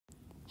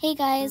Hey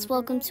guys,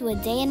 welcome to a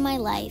day in my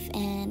life,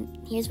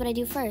 and here's what I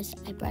do first.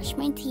 I brush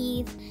my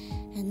teeth,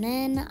 and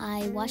then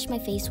I wash my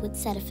face with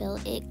Cetaphil.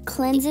 It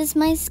cleanses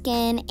my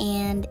skin,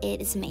 and it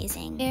is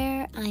amazing.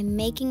 Here, I'm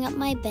making up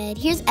my bed.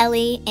 Here's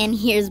Ellie, and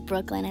here's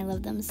Brooklyn. I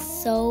love them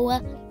so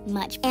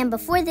much. And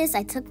before this,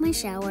 I took my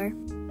shower.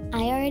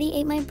 I already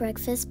ate my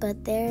breakfast,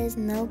 but there is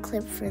no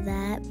clip for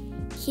that.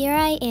 Here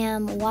I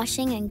am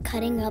washing and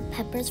cutting up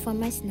peppers for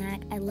my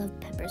snack. I love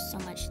peppers so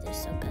much, they're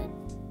so good.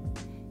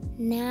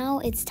 Now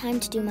it's time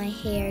to do my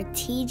hair.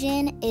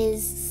 Tejan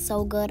is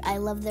so good. I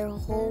love their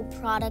whole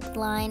product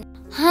line.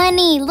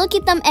 Honey, look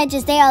at them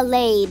edges. They are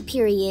laid,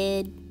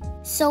 period.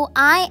 So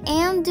I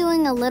am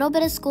doing a little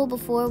bit of school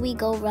before we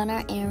go run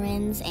our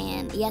errands.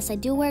 And yes, I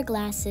do wear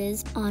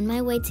glasses. On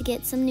my way to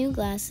get some new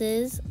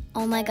glasses.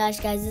 Oh my gosh,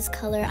 guys, this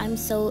color, I'm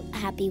so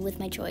happy with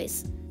my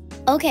choice.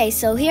 Okay,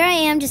 so here I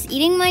am just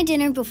eating my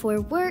dinner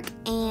before work.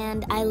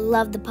 And I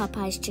love the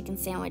Popeyes chicken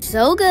sandwich.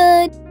 So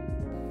good.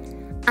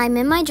 I'm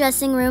in my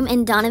dressing room,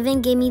 and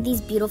Donovan gave me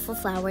these beautiful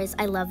flowers.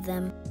 I love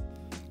them.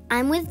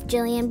 I'm with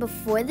Jillian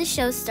before the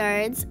show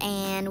starts,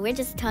 and we're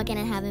just talking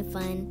and having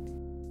fun.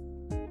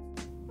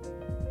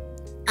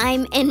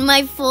 I'm in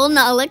my full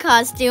Nala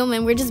costume,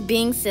 and we're just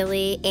being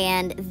silly,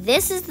 and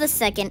this is the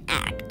second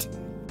act.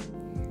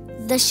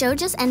 The show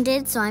just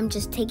ended, so I'm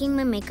just taking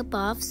my makeup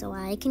off so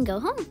I can go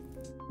home.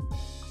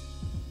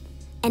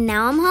 And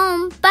now I'm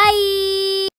home. Bye!